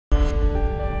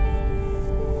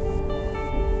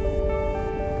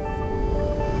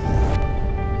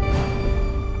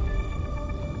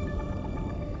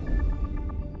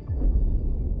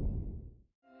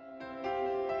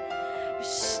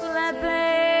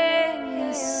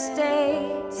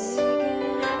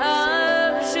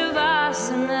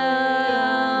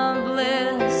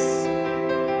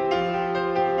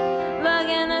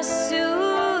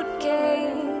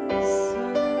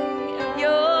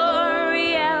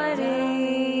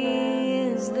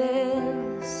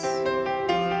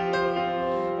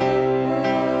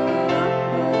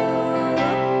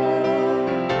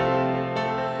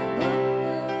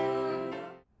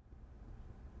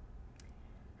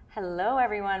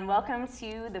and welcome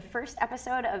to the first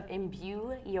episode of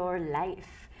Imbue Your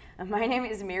Life. My name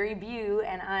is Mary Bue,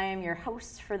 and I am your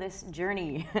host for this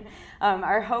journey.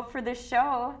 Our hope for this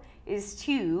show is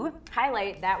to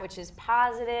highlight that which is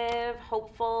positive,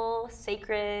 hopeful,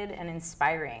 sacred, and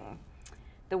inspiring.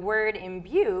 The word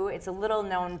imbue, it's a little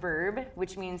known verb,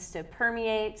 which means to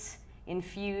permeate,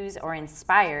 infuse, or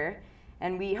inspire.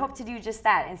 And we hope to do just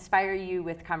that, inspire you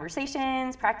with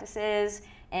conversations, practices,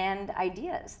 and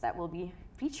ideas that we'll be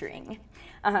featuring.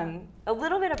 A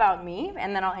little bit about me,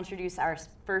 and then I'll introduce our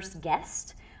first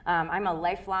guest. I'm a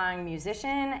lifelong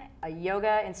musician, a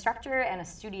yoga instructor, and a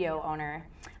studio owner.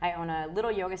 I own a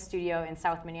little yoga studio in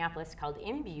South Minneapolis called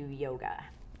Imbue Yoga,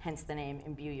 hence the name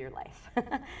Imbue Your Life.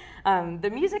 The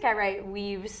music I write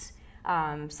weaves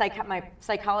my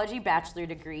psychology bachelor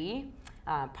degree,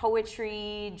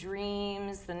 poetry,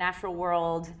 dreams, the natural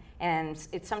world, and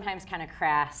it's sometimes kind of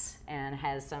crass and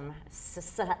has some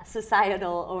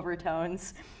societal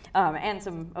overtones and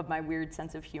some of my weird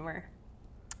sense of humor.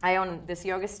 I own this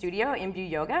yoga studio, Imbue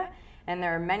Yoga, and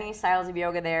there are many styles of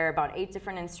yoga there, about 8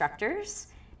 different instructors,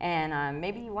 and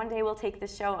maybe one day we'll take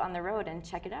this show on the road and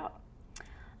check it out.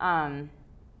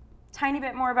 Tiny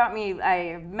bit more about me. I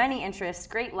have many interests,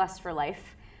 great lust for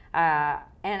life.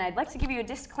 And I'd like to give you a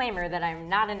disclaimer that I'm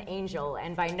not an angel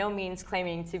and by no means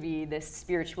claiming to be this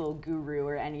spiritual guru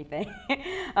or anything.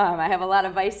 I have a lot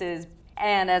of vices,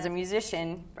 and as a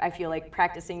musician, I feel like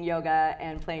practicing yoga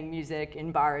and playing music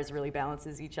in bars really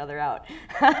balances each other out.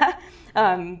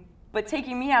 But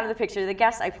taking me out of the picture, the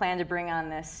guests I plan to bring on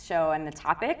this show and the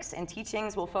topics and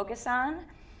teachings we'll focus on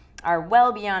are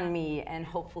well beyond me and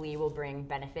hopefully will bring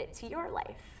benefit to your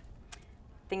life.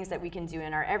 Things that we can do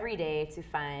in our everyday to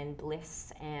find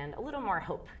bliss and a little more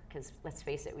hope, because let's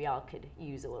face it, we all could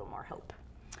use a little more hope.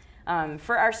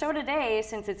 For our show today,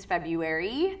 since it's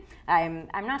February, I'm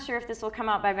not sure if this will come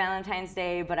out by Valentine's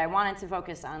Day, but I wanted to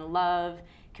focus on love,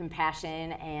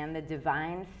 compassion, and the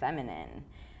divine feminine.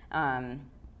 And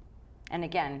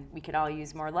again, we could all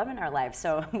use more love in our lives.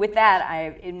 So with that,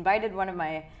 I invited one of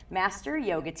my master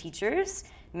yoga teachers,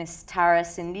 Miss Tara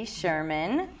Cindy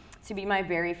Sherman, to be my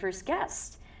very first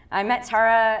guest. I met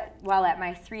Tara while at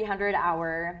my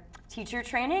 300-hour teacher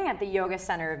training at the Yoga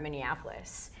Center of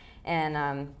Minneapolis. And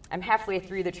I'm halfway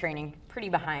through the training, pretty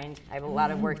behind. I have a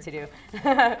lot of work to do.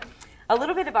 A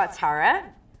little bit about Tara.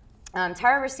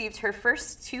 Tara received her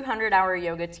first 200-hour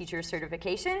yoga teacher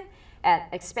certification at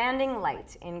Expanding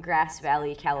Light in Grass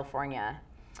Valley, California,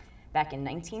 back in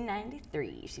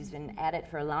 1993. She's been at it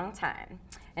for a long time.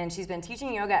 And she's been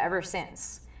teaching yoga ever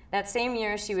since. That same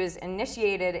year, she was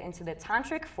initiated into the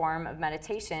tantric form of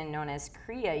meditation known as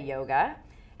Kriya Yoga,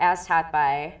 as taught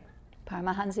by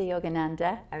Paramahansa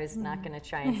Yogananda. I was not going to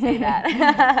try and say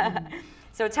that.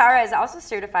 So Tara is also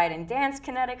certified in dance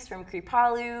kinetics from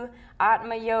Kripalu,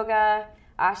 Atma Yoga,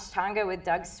 Ashtanga with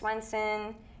Doug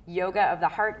Swenson, Yoga of the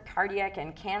Heart, Cardiac,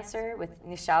 and Cancer with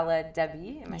Nishala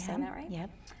Devi. Am I saying that right? Yep.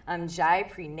 Jai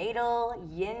Prenatal,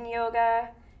 Yin Yoga,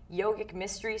 Yogic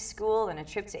Mystery School, and a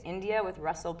trip to India with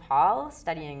Russell Paul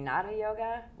studying Nada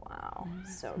Yoga. Wow,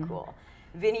 so cool.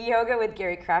 Vinny Yoga with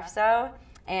Gary Krafso,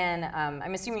 and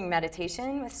I'm assuming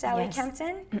meditation with Sally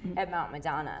Kempton at Mount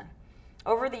Madonna.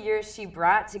 Over the years, she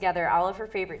brought together all of her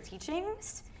favorite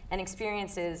teachings and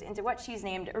experiences into what she's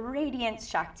named Radiant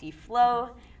Shakti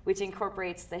Flow, which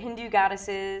incorporates the Hindu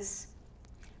goddesses,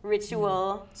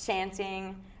 ritual,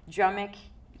 chanting, drumming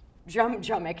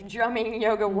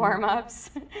yoga warm-ups,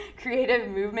 creative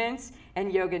movements,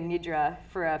 and yoga nidra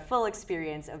for a full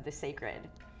experience of the sacred.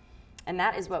 And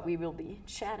that is what we will be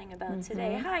chatting about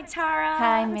today. Hi, Tara.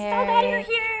 Hi, Mary. I'm so glad you're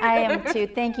here. I am too.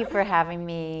 Thank you for having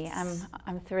me.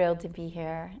 I'm thrilled to be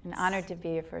here and honored to be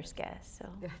your first guest. So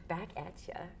back at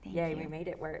you. Thank Yay, you. we made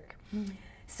it work.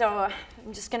 So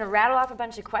I'm just going to rattle off a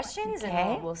bunch of questions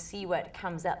and we'll see what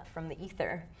comes up from the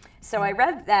ether. So I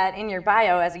read that in your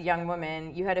bio as a young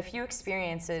woman, you had a few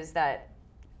experiences that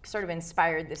sort of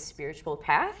inspired this spiritual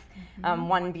path.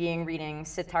 One being reading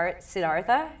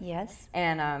Siddhartha. Yes.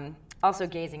 And also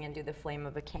gazing into the flame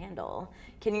of a candle.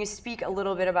 Can you speak a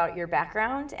little bit about your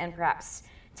background and perhaps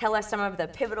tell us some of the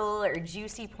pivotal or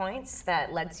juicy points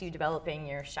that led to you developing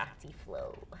your Shakti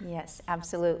Flow? Yes,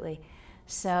 absolutely.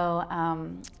 So,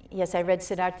 yes, I read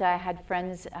Siddhartha. I had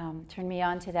friends turn me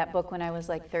on to that book when I was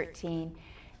like 13.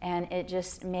 And it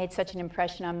just made such an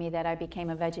impression on me that I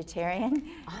became a vegetarian.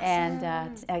 Awesome. And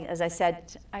as I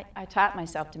said, I taught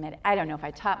myself to meditate. I don't know if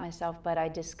I taught myself, but I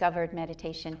discovered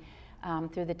meditation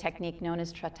through the technique known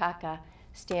as Trataka,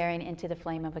 staring into the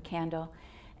flame of a candle.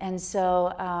 And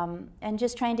so, and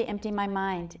just trying to empty my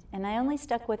mind. And I only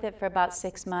stuck with it for about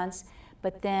 6 months,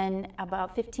 But then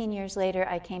about 15 years later,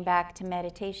 I came back to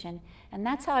meditation. And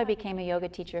that's how I became a yoga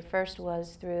teacher. First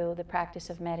was through the practice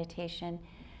of meditation.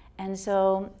 And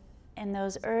so in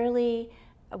those early,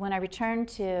 when I returned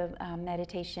to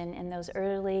meditation, in those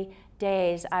early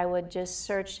days, I would just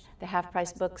search the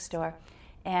half-price bookstore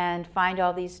and find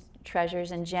all these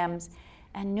treasures and gems.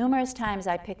 And numerous times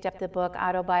I picked up the book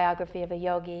Autobiography of a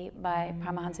Yogi by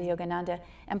Paramahansa Yogananda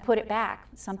and put it back.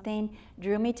 Something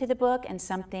drew me to the book, and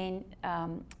something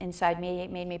inside me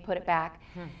made me put it back.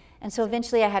 And so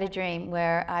eventually I had a dream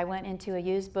where I went into a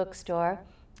used bookstore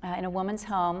in a woman's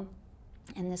home.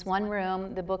 In this one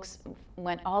room, the books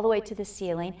went all the way to the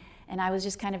ceiling, and I was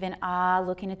just kind of in awe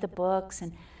looking at the books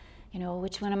and, you know,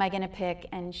 which one am I going to pick?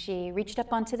 And she reached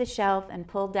up onto the shelf and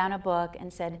pulled down a book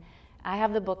and said, I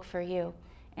have the book for you.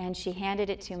 And she handed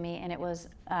it to me, and it was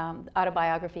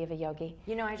Autobiography of a Yogi.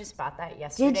 You know, I just bought that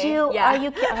yesterday. Did you? Yeah. Are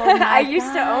you oh my I used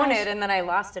to gosh. own it, and then I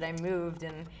lost it. I moved,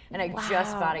 and I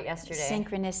just bought it yesterday.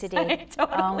 Synchronicity.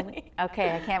 Totally.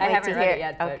 Okay, I can't I wait haven't to read hear it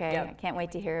yet, but, okay, yep. I can't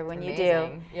wait to hear when you do.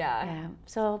 Amazing. Yeah.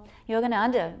 So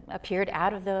Yogananda appeared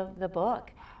out of the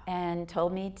book and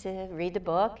told me to read the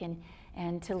book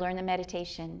and to learn the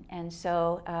meditation. And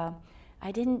so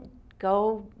I didn't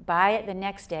go buy it the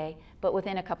next day, but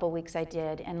within a couple weeks I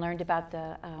did, and learned about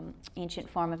the ancient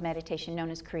form of meditation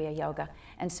known as Kriya Yoga.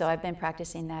 And so I've been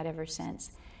practicing that ever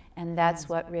since. And that's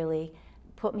what really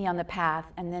put me on the path.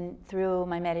 And then through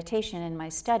my meditation and my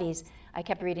studies, I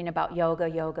kept reading about yoga,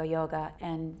 yoga, yoga,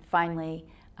 and finally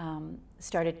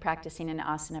started practicing an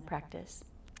asana practice.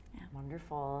 Yeah.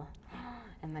 Wonderful.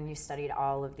 And then you studied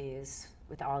all of these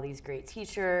with all these great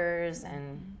teachers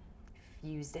and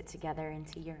fused it together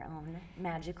into your own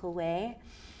magical way.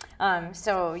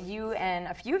 So you and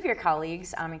a few of your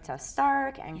colleagues, Amita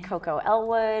Stark and Coco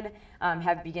Elwood,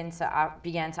 have began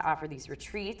to offer these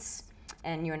retreats.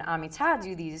 And you and Amita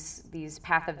do these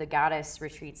Path of the Goddess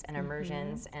retreats and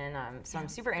immersions. And so I'm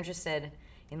super interested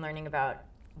in learning about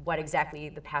what exactly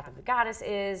the Path of the Goddess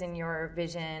is in your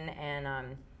vision,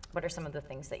 and what are some of the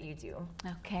things that you do.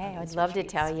 Okay, I'd love to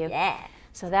tell you. Yeah.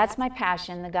 So that's my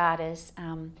passion, the goddess,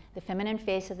 the feminine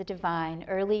face of the divine.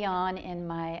 Early on in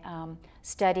my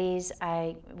studies,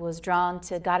 I was drawn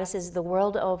to goddesses the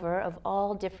world over of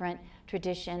all different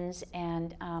traditions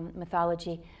and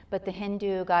mythology, but the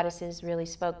Hindu goddesses really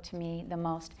spoke to me the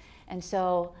most. And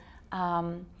so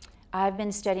I've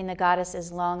been studying the goddess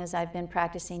as long as I've been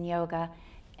practicing yoga,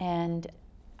 and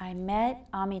I met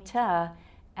Amita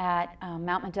at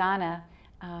Mount Madonna.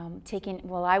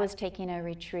 I was taking a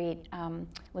retreat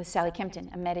with Sally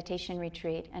Kimpton, a meditation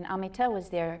retreat, and Amita was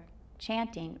there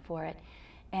chanting for it.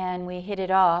 And we hit it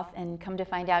off, and come to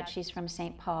find out she's from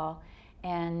St. Paul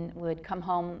and would come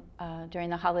home during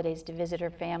the holidays to visit her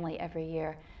family every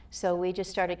year. So we just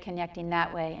started connecting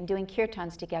that way and doing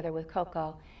kirtans together with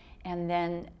Coco. And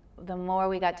then the more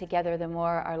we got together, the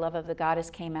more our love of the goddess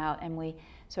came out, and we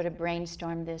sort of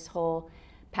brainstormed this whole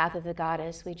Path of the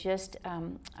Goddess. We just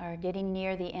are getting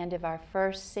near the end of our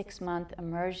first 6-month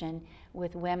immersion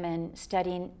with women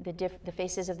studying the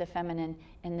faces of the feminine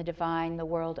in the divine the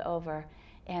world over.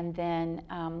 And then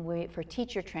for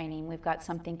teacher training, we've got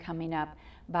something coming up,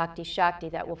 Bhakti Shakti,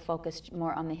 that will focus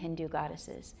more on the Hindu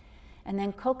goddesses. And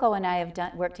then Coco and I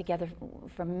have worked together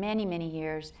for many, many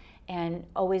years, and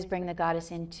always bring the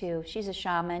goddess in too. She's a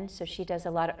shaman, so she does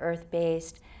a lot of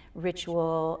earth-based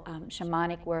ritual,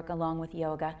 shamanic work along with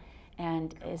yoga,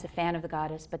 and is a fan of the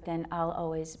goddess, but then I'll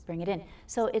always bring it in.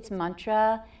 So it's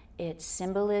mantra, it's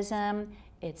symbolism,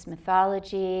 it's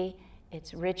mythology,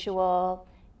 it's ritual,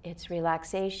 it's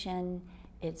relaxation,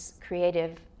 it's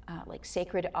creative, like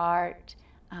sacred art,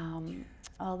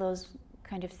 all those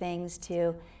kind of things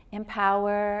to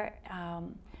empower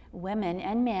women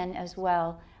and men as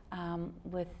well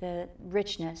with the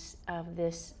richness of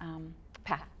this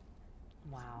path.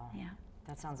 Wow. Yeah.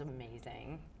 That sounds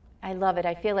amazing. I love it.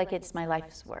 I feel like it's my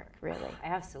life's work, really.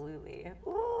 Absolutely.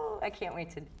 Ooh, I can't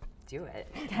wait to do it.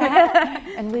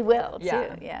 And we will, too.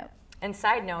 Yeah. Yeah. And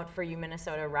side note for you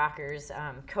Minnesota rockers,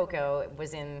 Coco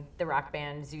was in the rock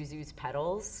band Zuzu's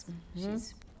Petals.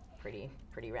 She's pretty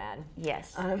rad.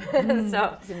 Yes. So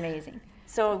It's amazing.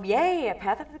 So yay,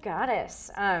 Path of the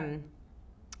Goddess.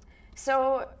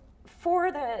 So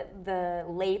for the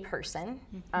lay person,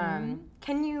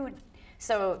 can you?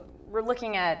 So we're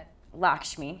looking at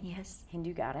Lakshmi, Yes.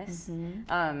 Hindu goddess.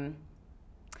 And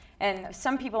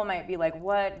some people might be like,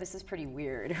 "What? This is pretty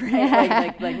weird,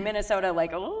 right?" like Minnesota, like,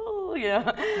 oh,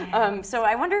 yeah. So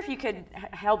I wonder if you could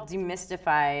help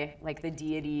demystify like the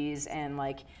deities and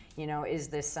like, you know, is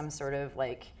this some sort of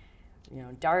like, you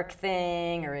know, dark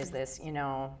thing, or is this, you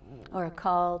know, Or a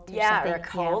cult. Or yeah, something. or a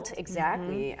cult, Yeah.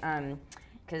 exactly.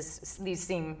 because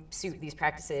these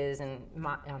practices and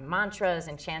mantras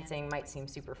and chanting might seem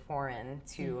super foreign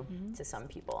to some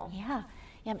people. Yeah.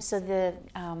 So the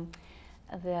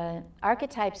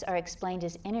archetypes are explained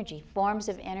as energy, forms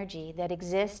of energy that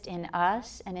exist in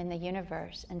us and in the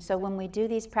universe. And so when we do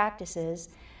these practices,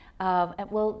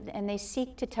 and they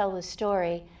seek to tell the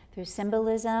story through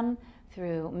symbolism,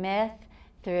 through myth,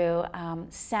 through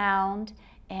sound,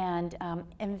 and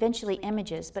eventually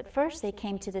images. But first they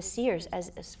came to the seers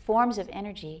as forms of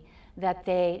energy that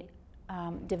they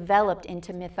developed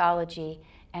into mythology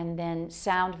and then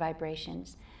sound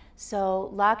vibrations. So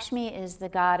Lakshmi is the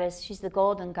goddess, she's the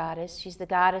golden goddess, she's the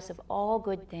goddess of all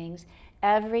good things,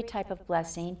 every type of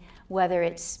blessing, whether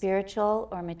it's spiritual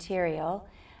or material.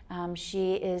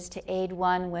 She is to aid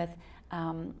one with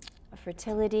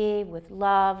fertility, with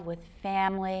love, with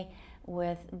family,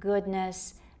 with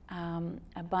goodness,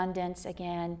 abundance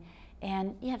again.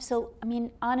 And yeah, so I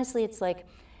mean, honestly, it's like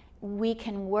we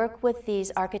can work with these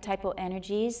archetypal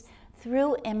energies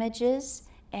through images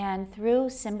and through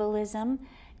symbolism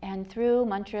and through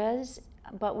mantras,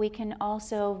 but we can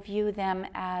also view them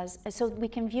as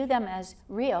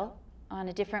real on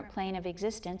a different plane of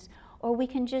existence, or we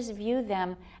can just view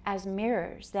them as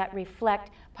mirrors that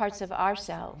reflect parts of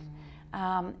ourselves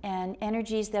and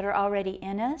energies that are already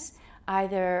in us,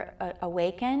 either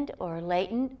awakened or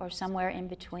latent or somewhere in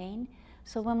between.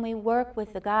 So when we work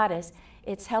with the goddess,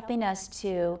 it's helping us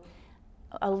to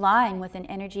align with an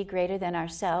energy greater than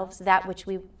ourselves, that which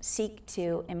we seek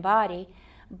to embody.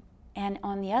 And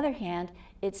on the other hand,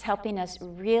 it's helping us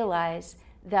realize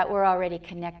that we're already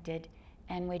connected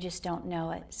and we just don't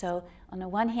know it. So on the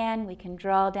one hand, we can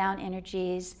draw down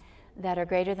energies that are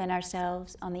greater than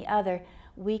ourselves. On the other,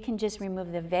 we can just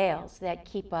remove the veils that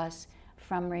keep us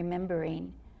from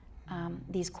remembering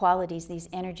these qualities, these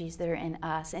energies that are in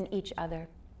us and each other.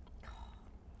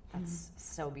 That's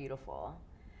so beautiful.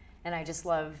 And I just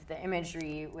love the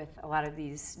imagery with a lot of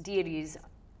these deities.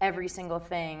 Every single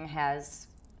thing has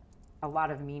a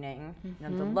lot of meaning. You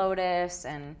know, the lotus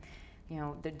and, you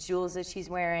know, the jewels that she's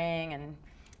wearing, and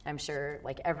I'm sure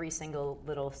like every single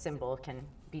little symbol can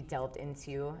be delved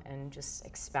into and just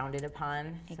expounded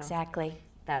upon. Exactly. So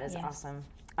that is awesome.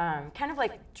 Kind of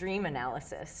like dream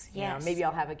analysis. You know, maybe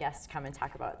I'll have a guest come and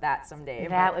talk about that someday.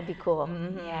 That would be cool.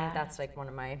 Yeah. That's like one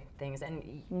of my things.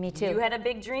 And me too. You had a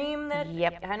big dream that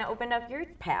kind of opened up your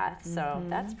path. So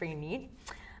that's pretty neat.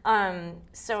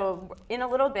 So in a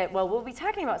little bit, well, we'll be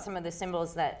talking about some of the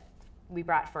symbols that we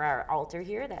brought for our altar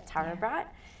here that Tara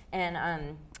brought.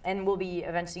 And we'll be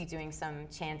eventually doing some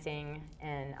chanting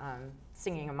and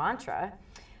singing a mantra.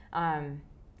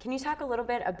 Can you talk a little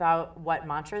bit about what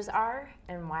mantras are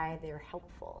and why they're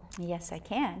helpful? Yes, I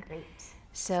can. Great.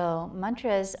 So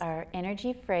mantras are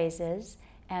energy phrases,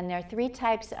 and there are 3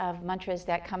 types of mantras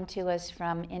that come to us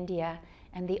from India.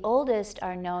 And the oldest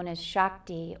are known as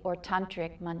Shakti or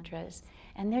Tantric mantras.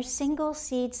 And they're single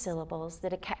seed syllables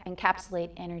that encapsulate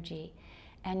energy.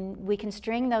 And we can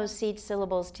string those seed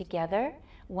syllables together,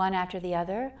 one after the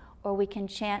other, or we can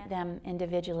chant them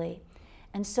individually.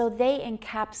 And so they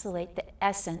encapsulate the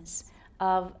essence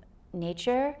of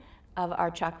nature, of our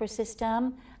chakra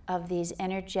system, of these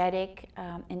energetic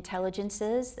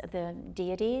intelligences, the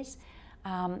deities.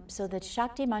 So the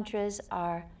Shakti mantras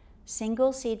are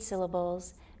single seed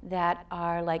syllables that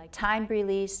are like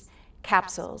time-release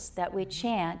capsules that we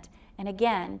chant, and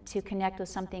again, to connect with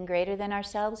something greater than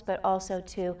ourselves, but also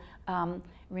to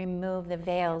remove the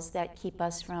veils that keep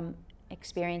us from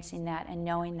experiencing that and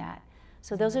knowing that.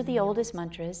 So those are the oldest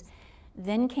mantras.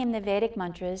 Then came the Vedic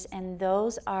mantras, and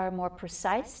those are more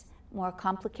precise, more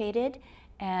complicated,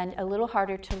 and a little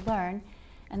harder to learn.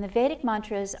 And the Vedic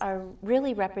mantras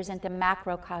really represent the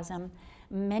macrocosm.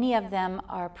 Many of them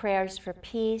are prayers for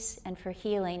peace and for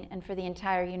healing and for the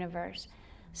entire universe.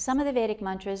 Some of the Vedic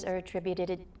mantras are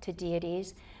attributed to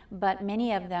deities, but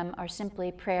many of them are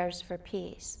simply prayers for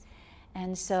peace.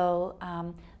 And so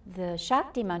the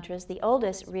Shakti mantras, the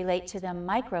oldest, relate to the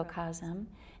microcosm,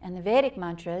 and the Vedic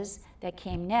mantras that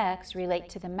came next relate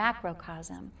to the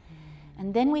macrocosm.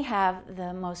 And then we have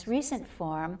the most recent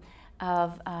form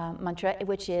of mantra,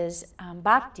 which is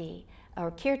bhakti,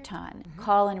 or kirtan,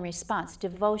 call and response,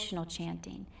 devotional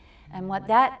chanting. And what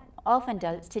that often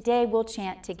does, today we'll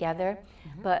chant together,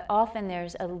 but often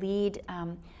there's a lead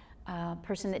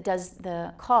person that does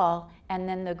the call, and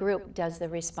then the group does the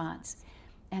response.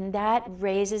 And that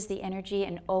raises the energy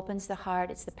and opens the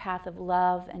heart. It's the path of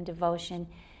love and devotion,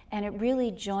 and it really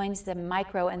joins the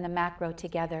micro and the macro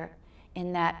together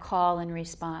in that call and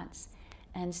response.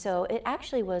 And so it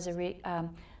actually was a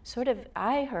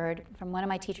I heard from one of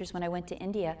my teachers when I went to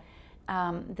India,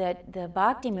 that the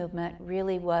Bhakti movement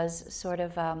really was sort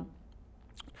of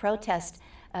protest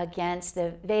against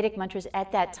the Vedic mantras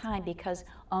at that time, because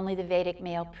only the Vedic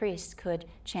male priests could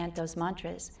chant those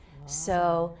mantras. Wow.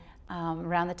 So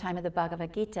around the time of the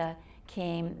Bhagavad Gita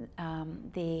came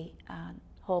the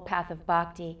whole path of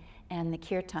Bhakti and the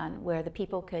Kirtan, where the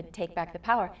people could take back the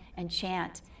power and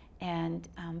chant and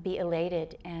be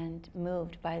elated and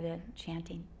moved by the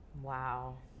chanting.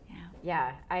 Wow.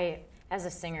 Yeah. As a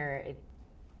singer,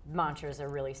 mantras are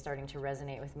really starting to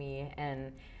resonate with me,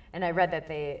 and I read that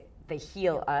they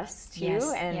heal us too.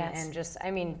 Yes, and just,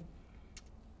 I mean,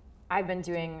 I've been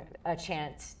doing a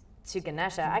chant to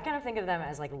Ganesha. I kind of think of them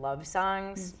as like love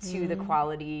songs to the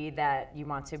quality that you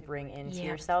want to bring into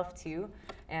yourself too.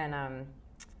 And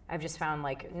I've just found,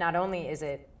 like, not only is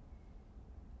it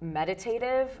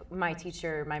meditative,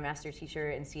 my master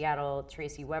teacher in Seattle,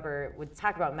 Tracy Weber, would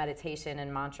talk about meditation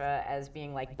and mantra as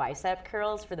being like bicep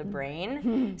curls for the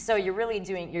brain. So you're really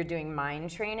doing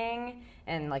mind training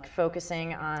and like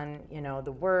focusing on, you know,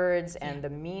 the words and the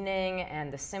meaning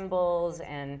and the symbols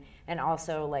and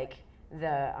also like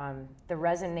the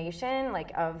resonation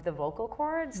like of the vocal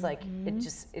cords. Like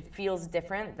it feels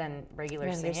different than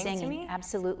regular singing to me.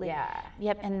 Absolutely. Yeah.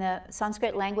 Yep. And the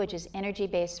Sanskrit language is energy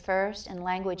based first and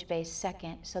language based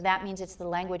second. So that means it's the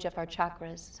language of our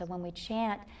chakras. So when we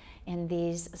chant in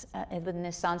these in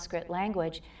this Sanskrit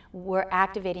language, we're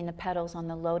activating the petals on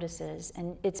the lotuses,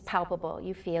 and it's palpable.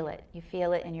 You feel it. You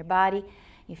feel it in your body.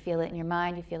 You feel it in your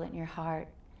mind. You feel it in your heart.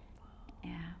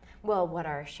 Yeah. Well, what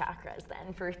are chakras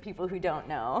then, for people who don't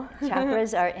know?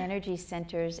 Chakras are energy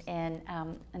centers, and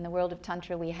in the world of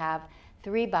Tantra we have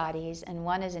 3 bodies, and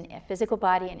one is a physical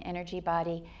body, an energy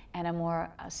body, and a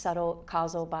more subtle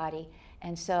causal body.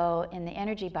 And so in the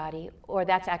energy body, or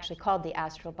that's actually called the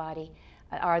astral body,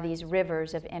 are these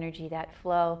rivers of energy that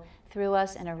flow through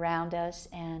us and around us.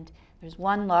 And there's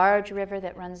one large river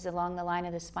that runs along the line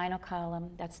of the spinal column.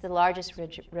 That's the largest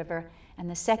river. And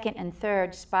the second and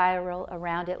third spiral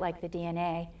around it like the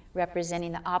DNA,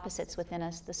 representing the opposites within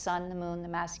us, the sun, the moon, the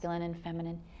masculine and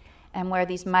feminine. And where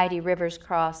these mighty rivers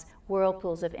cross,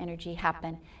 whirlpools of energy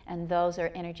happen. And those are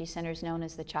energy centers known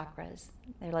as the chakras.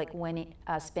 They're like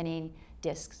spinning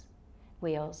discs,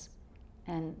 wheels.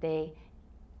 And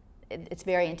it's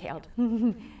very entailed.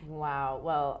 Wow.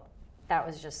 Well, that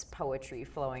was just poetry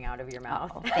flowing out of your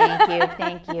mouth. Oh,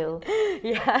 thank you.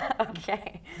 Yeah,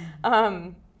 okay.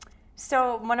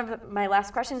 So one of my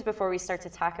last questions before we start to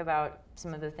talk about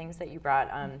some of the things that you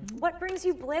brought, what brings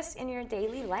you bliss in your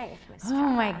daily life, Ms. Tara? Oh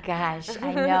my gosh,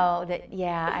 I know that,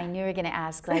 I knew you were gonna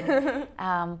ask. Like,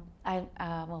 well,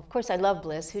 of course I love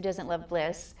bliss. Who doesn't love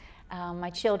bliss? My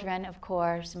children, of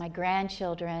course, my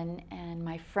grandchildren, and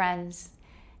my friends,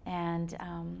 and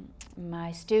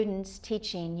my students.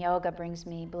 Teaching yoga brings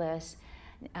me bliss.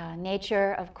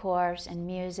 Nature, of course, and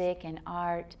music and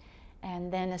art,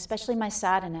 and then especially my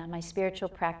sadhana, my spiritual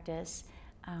practice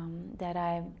that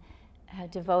I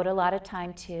devote a lot of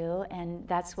time to, and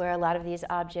that's where a lot of these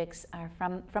objects are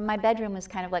from. From my bedroom is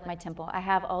kind of like my temple. I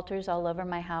have altars all over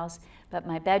my house, but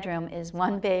my bedroom is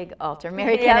one big altar.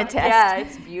 Mary can attest. Yeah,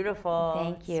 it's beautiful.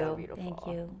 Thank you. So beautiful.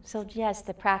 Thank you. So yes,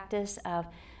 the practice of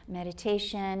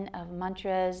meditation, of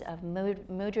mantras, of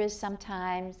mudras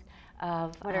sometimes,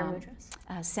 of what are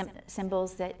mudras?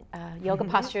 Symbols that yoga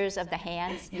postures of the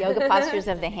hands, yoga postures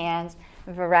of the hands,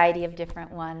 a variety of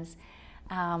different ones,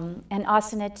 and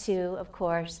asana too, of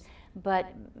course.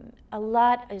 But a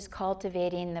lot is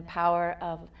cultivating the power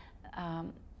of,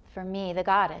 for me, the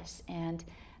goddess, and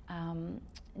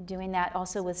doing that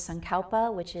also with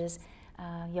sankalpa, which is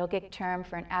a yogic term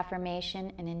for an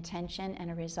affirmation, an intention,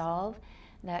 and a resolve.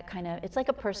 That kind of, it's like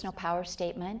a personal power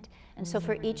statement. And so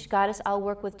for each goddess, I'll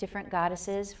work with different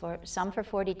goddesses, some for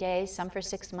 40 days, some for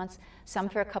 6 months, some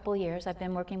for a couple years. I've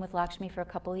been working with Lakshmi for a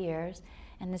couple years,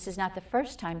 and this is not the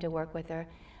first time to work with her.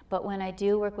 But when I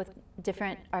do work with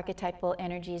different archetypal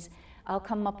energies, I'll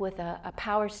come up with a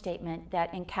power statement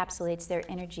that encapsulates their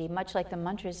energy, much like the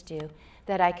mantras do,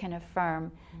 that I can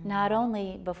affirm, not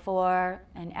only before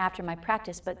and after my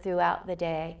practice, but throughout the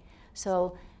day.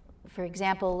 So, for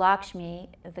example, Lakshmi,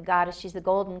 the goddess, she's the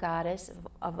golden goddess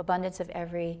of abundance of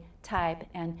every type.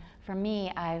 And for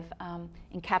me, I've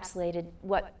encapsulated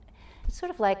it's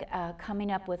sort of like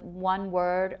coming up with one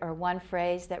word or one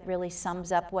phrase that really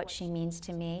sums up what she means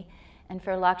to me. And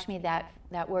for Lakshmi,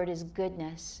 that word is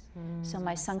goodness. So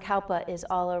my sankalpa is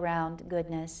all around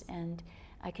goodness. And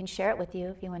I can share it with you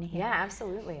if you want to hear it. Yeah,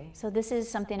 absolutely. So this is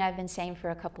something I've been saying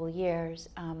for a couple of years.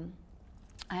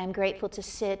 I am grateful to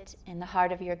sit in the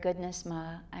heart of your goodness,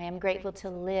 Ma. I am grateful to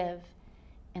live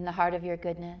in the heart of your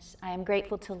goodness. I am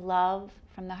grateful to love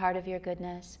from the heart of your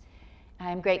goodness. I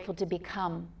am grateful to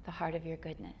become the heart of your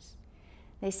goodness.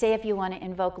 They say if you want to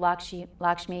invoke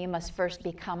Lakshmi, you must first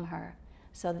become her.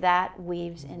 So that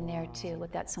weaves in there too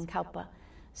with that sankalpa.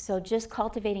 So just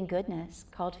cultivating goodness,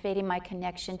 cultivating my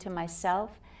connection to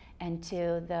myself and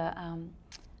to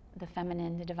the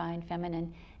feminine, the divine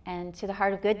feminine, and to the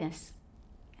heart of goodness.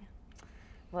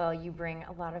 Well, you bring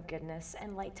a lot of goodness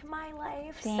and light to my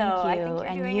life. Thank so you. I think you're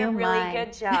and doing you a really mine.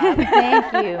 good job.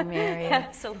 Thank you, Mary.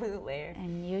 Absolutely.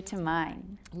 And you to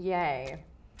mine. Yay.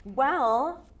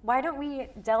 Well, why don't we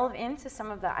delve into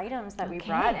some of the items that we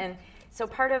brought? And so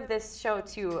part of this show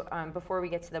too, before we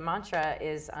get to the mantra,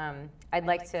 is I'd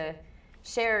like to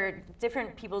share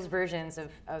different people's versions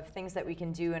of things that we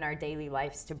can do in our daily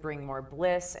lives to bring more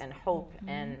bliss and hope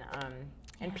and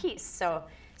peace.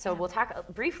 So we'll talk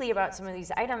briefly about some of these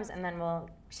items, and then we'll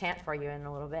chant for you in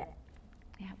a little bit.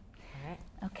 Yeah. All right.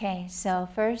 Okay, so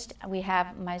first we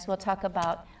might as well talk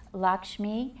about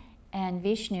Lakshmi and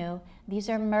Vishnu. These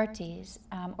are murtis,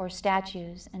 or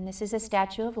statues, and this is a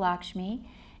statue of Lakshmi.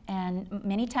 And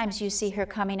many times you see her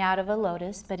coming out of a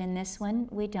lotus, but in this one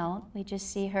we don't. We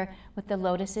just see her with the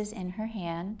lotuses in her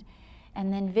hand.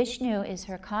 And then Vishnu is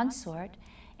her consort,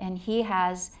 and he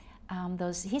has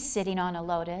he's sitting on a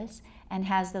lotus and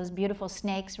has those beautiful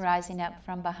snakes rising up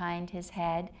from behind his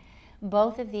head.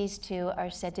 Both of these two are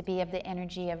said to be of the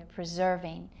energy of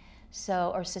preserving,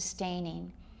 or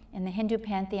sustaining. In the Hindu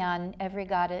pantheon, every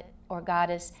god or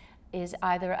goddess is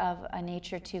either of a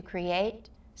nature to create,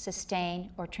 sustain,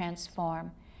 or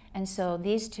transform. And so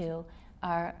these two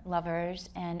are lovers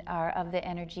and are of the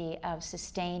energy of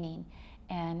sustaining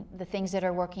and the things that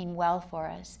are working well for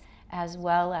us, as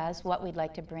well as what we'd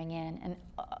like to bring in, and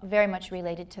very much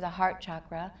related to the heart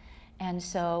chakra. And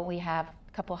so we have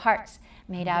a couple hearts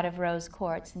made out of rose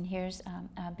quartz, and here's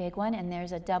a big one, and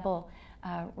there's a double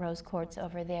rose quartz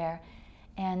over there.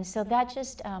 And so that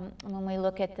just, when we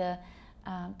look at to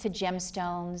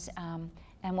gemstones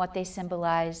and what they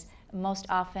symbolize, most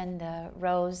often the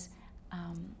rose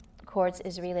quartz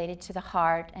is related to the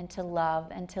heart and to love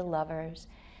and to lovers.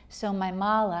 So my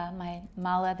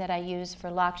mala that I use for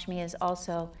Lakshmi is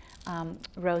also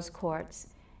rose quartz.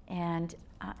 And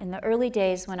in the early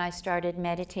days when I started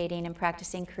meditating and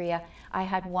practicing Kriya, I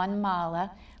had one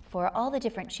mala for all the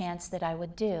different chants that I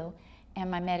would do and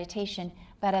my meditation.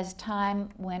 But as time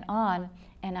went on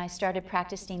and I started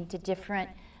practicing to different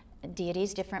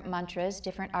deities, different mantras,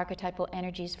 different archetypal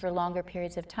energies for longer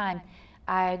periods of time,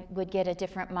 I would get a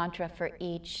different mantra for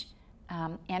each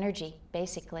energy,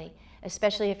 basically,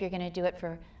 especially if you're going to do it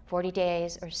for 40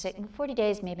 days or 40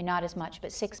 days, maybe not as much,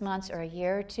 but 6 months or a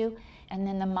year or two. And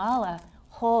then the mala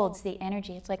holds the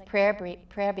energy. It's like prayer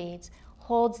beads,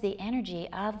 holds the energy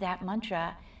of that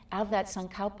mantra, of that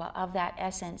sankalpa, of that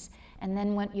essence. And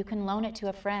then when you can loan it to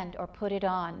a friend or put it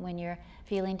on when you're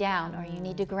feeling down or you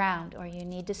need to ground or you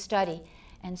need to study.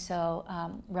 And so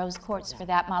rose quartz for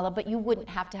that mala, but you wouldn't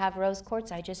have to have rose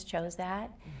quartz. I just chose that.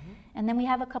 And then we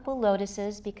have a couple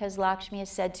lotuses because Lakshmi is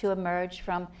said to emerge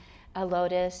from a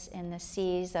lotus in the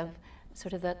seas of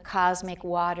sort of the cosmic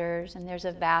waters. And there's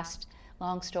a vast,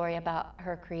 long story about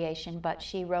her creation, but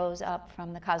she rose up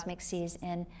from the cosmic seas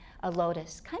in a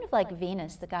lotus, kind of like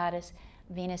Venus, the goddess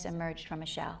Venus emerged from a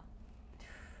shell.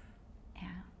 Yeah.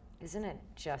 Isn't it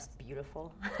just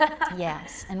beautiful?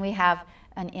 Yes, and we have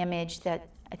an image that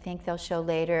I think they'll show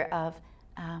later of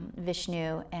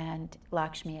Vishnu and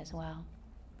Lakshmi as well.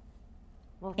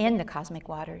 Well, in the cosmic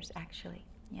waters, actually.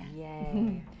 Yeah.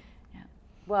 Yay. Yeah.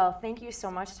 Well, thank you so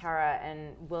much, Tara,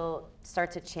 and we'll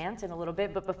start to chant in a little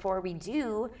bit. But before we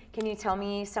do, can you tell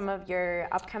me some of your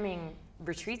upcoming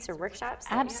retreats or workshops?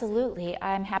 Absolutely.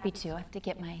 I'm happy to. I have to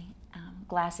get my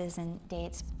glasses and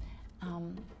dates.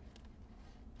 Kind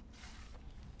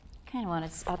of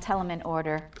want to, I'll tell them in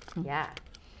order. Yeah.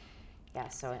 Yeah,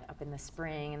 so up in the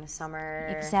spring and the summer.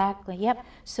 Exactly, yep.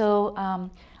 So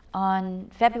on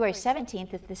February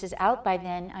 17th, if this is out by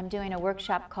then, I'm doing a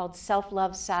workshop called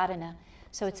Self-Love Sadhana.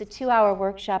 So it's a 2-hour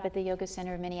workshop at the Yoga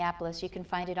Center of Minneapolis. You can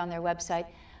find it on their website,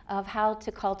 of how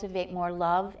to cultivate more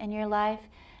love in your life.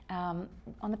 On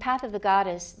the path of the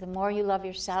goddess, the more you love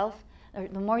yourself, or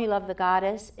the more you love the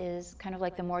goddess is kind of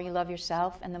like the more you love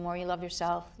yourself, and the more you love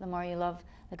yourself, the more you love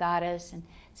the goddess, and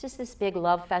it's just this big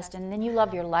love fest, and then you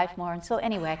love your life more. And so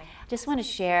anyway, just want to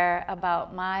share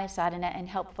about my sadhana and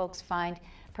help folks find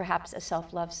perhaps a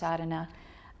self-love sadhana.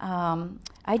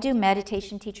 I do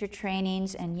meditation teacher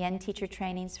trainings and yen teacher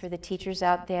trainings for the teachers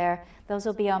out there. Those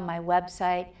will be on my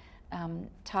website,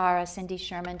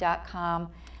 taracindysherman.com.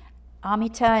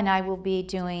 Amita and I will be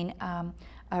doing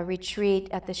a retreat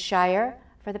at the Shire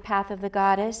for the Path of the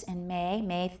Goddess in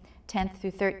May 10th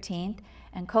through 13th.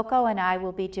 And Coco and I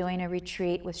will be doing a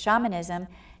retreat with shamanism,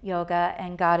 yoga,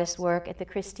 and goddess work at the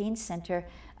Christine Center,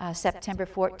 September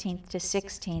 14th to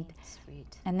 16th.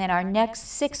 Sweet. And then our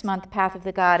next 6-month Path of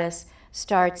the Goddess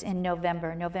starts in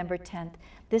November 10th.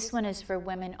 This one is for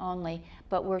women only,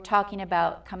 but we're talking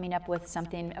about coming up with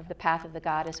something of the Path of the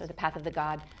Goddess or the Path of the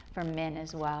God for men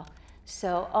as well.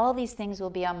 So all these things will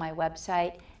be on my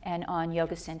website and on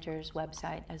Yoga Center's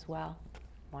website as well.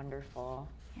 Wonderful.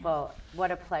 Well,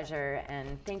 what a pleasure,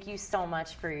 and thank you so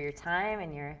much for your time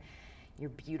and your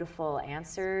beautiful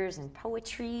answers and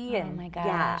poetry. Oh my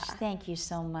gosh, thank you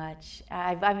so much.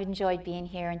 I've enjoyed being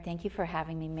here, and thank you for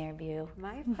having me, Mary Bue.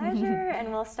 My pleasure, and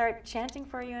we'll start chanting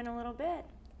for you in a little bit.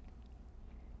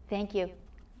 Thank you.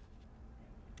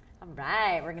 All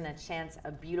right, we're going to chant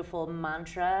a beautiful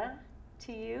mantra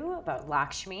to you about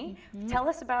Lakshmi. Tell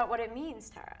us about what it means,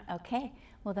 Tara. Okay.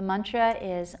 Well, the mantra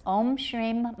is Om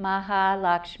Shrim Maha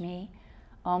Lakshmi,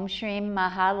 Om Shrim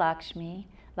Maha Lakshmi,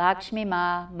 Lakshmi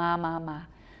Ma, Ma, Ma, Ma.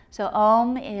 So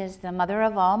Om is the mother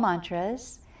of all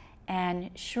mantras,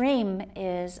 and Shrim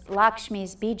is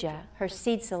Lakshmi's bija, her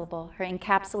seed syllable, her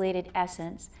encapsulated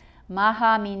essence.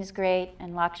 Maha means great,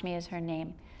 and Lakshmi is her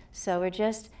name. So we're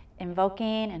just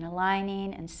invoking and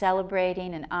aligning and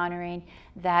celebrating and honoring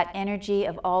that energy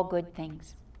of all good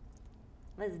things.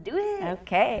 Let's do it.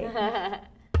 Okay.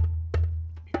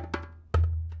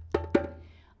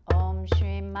 Om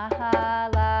Shri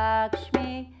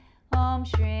Mahalakshmi, Om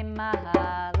Shri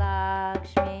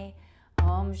Mahalakshmi,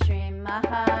 Om Shri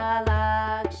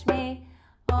Mahalakshmi,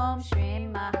 Om Shri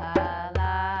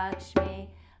Mahalakshmi,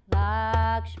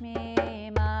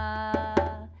 Lakshmi Ma,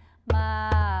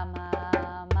 Ma,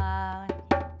 Ma, Ma,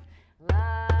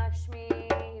 Lakshmi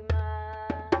Ma,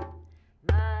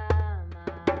 Ma, Ma,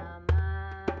 Ma,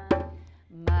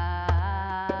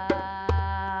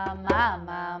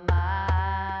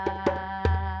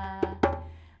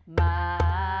 Ma,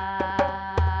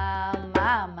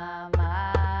 Ma, Ma, Ma.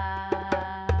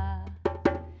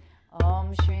 Om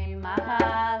Shri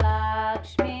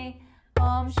Mahalakshmi,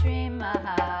 Om Shri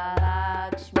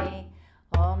Mahalakshmi,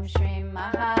 Om Shri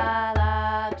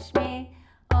Mahalakshmi,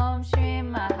 Om Shri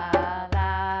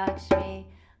Mahalakshmi,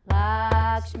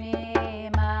 Lakshmi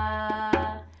Ma,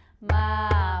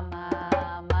 Ma,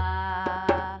 Ma, Ma,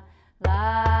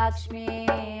 Lakshmi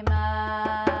Ma,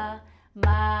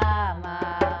 Ma, Ma,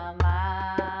 Ma,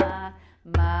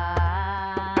 Ma,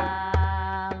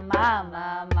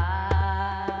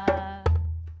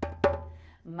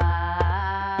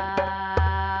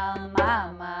 Ma,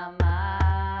 Ma, Ma.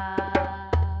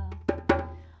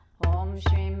 Om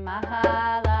Shri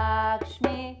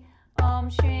Mahalakshmi, Om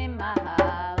Shri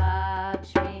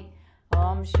Mahalakshmi,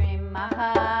 Om Shri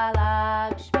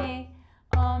Mahalakshmi,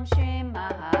 Om Shri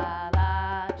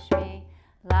Mahalakshmi,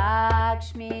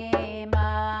 Lakshmi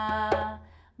Ma,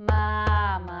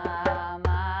 Ma, Ma,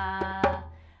 Ma,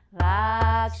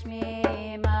 Lakshmi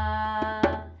Ma,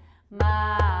 Ma,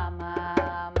 Ma,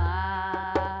 Ma,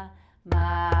 Ma,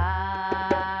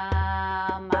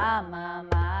 Ma, Ma, Ma, Ma, Ma,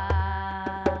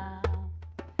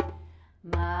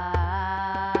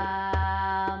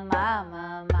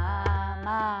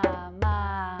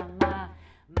 Ma,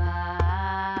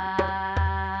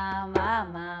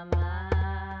 Ma,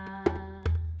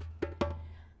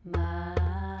 Ma, Ma,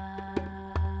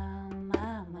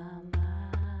 Ma, Ma, Ma,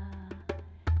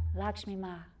 Lakshmi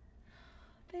Ma.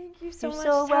 Thank you so You're much,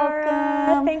 so Tara.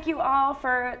 welcome. Thank you all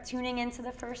for tuning into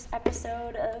the first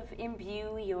episode of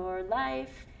Imbue Your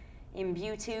Life.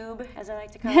 Imbue Tube, as I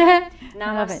like to call it.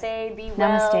 Namaste, be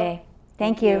well. Namaste.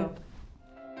 Thank you.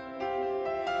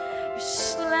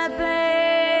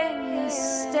 Schlepping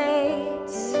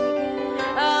estates.